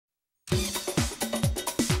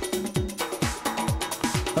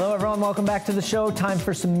and welcome back to the show. Time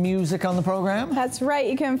for some music on the program. That's right.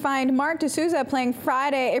 You can find Marq DeSouza playing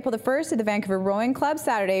Friday, April the 1st at the Vancouver Rowing Club,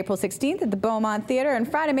 Saturday, April 16th at the Beaumont Theatre, and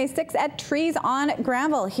Friday, May 6th at Trees on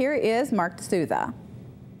Granville. Here is Marq DeSouza.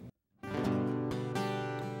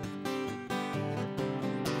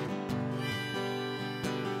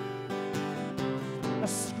 A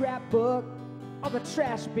scrapbook or the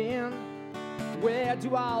trash bin, where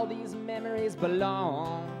do all these memories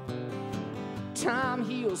belong? Time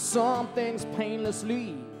heals some things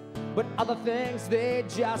painlessly, but other things they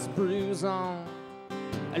just bruise on.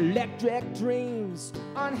 Electric dreams,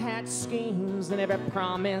 unhatched schemes, and every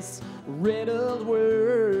promise riddled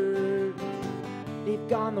word. They've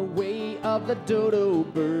gone the way of the dodo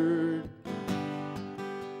bird.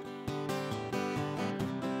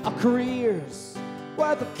 Our careers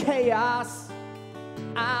worth of chaos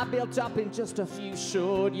I built up in just a few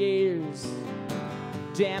short years.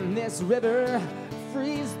 Damn this river,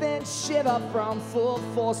 freeze then shiver from full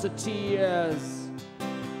force of tears.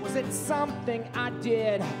 Was it something I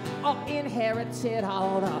did or inherited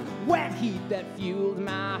all the wet heat that fueled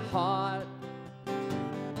my heart?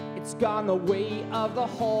 It's gone the way of the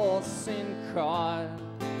horse and cart.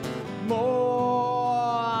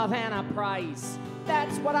 More than a price,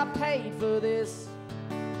 that's what I paid for this.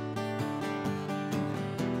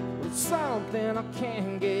 Something I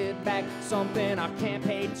can't get back, something I can't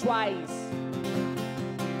pay twice.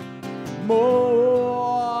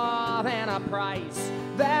 More than a price,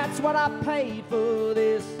 that's what I paid for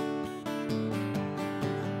this.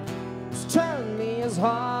 It's turned me as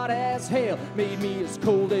hard as hell, made me as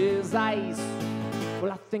cold as ice.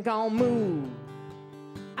 Well, I think I'll move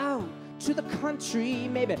out to the country,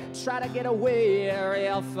 maybe try to get away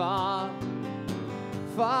real far.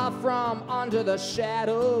 Far from under the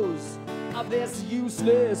shadows of this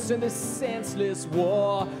useless and this senseless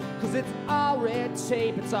war. 'Cause it's all red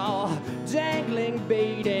tape, it's all dangling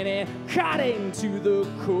bait, and it cutting to the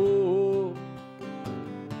core.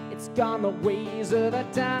 It's gone the ways of the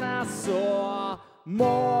dinosaur.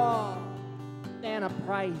 More than a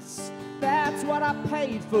price, that's what I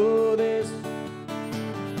paid for this.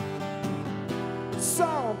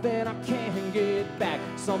 Something I can't get back,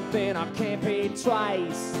 something I can't pay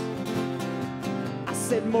twice. I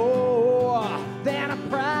said more than a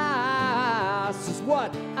price is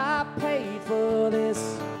what I paid for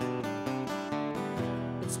this.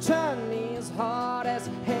 It's turned me as hard as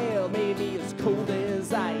hell, made me as cold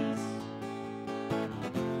as ice.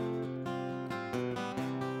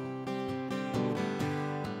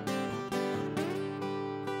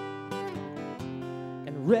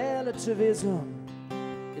 And relativism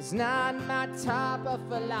it's not my type of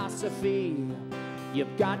philosophy.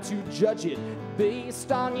 You've got to judge it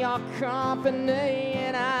based on your company.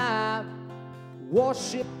 And I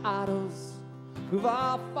worship idols who've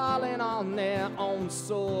all fallen on their own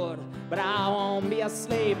sword. But I won't be a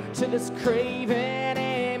slave to this craving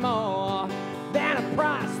anymore. Than a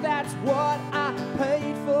price, that's what I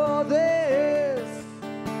paid for this.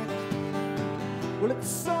 Well, it's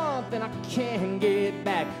something I can't get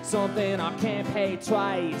back, something I can't pay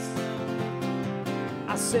twice.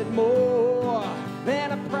 I said more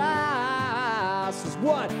than a price is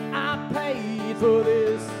what I paid for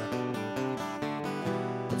this.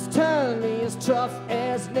 It's turned me as tough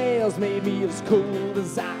as nails, made me as cold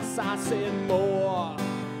as ice. I said more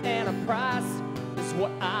than a price is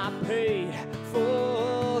what I paid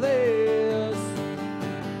for this.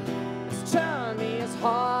 It's turned me as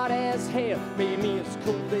hard as hell, made me as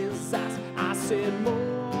cold as ice. I said more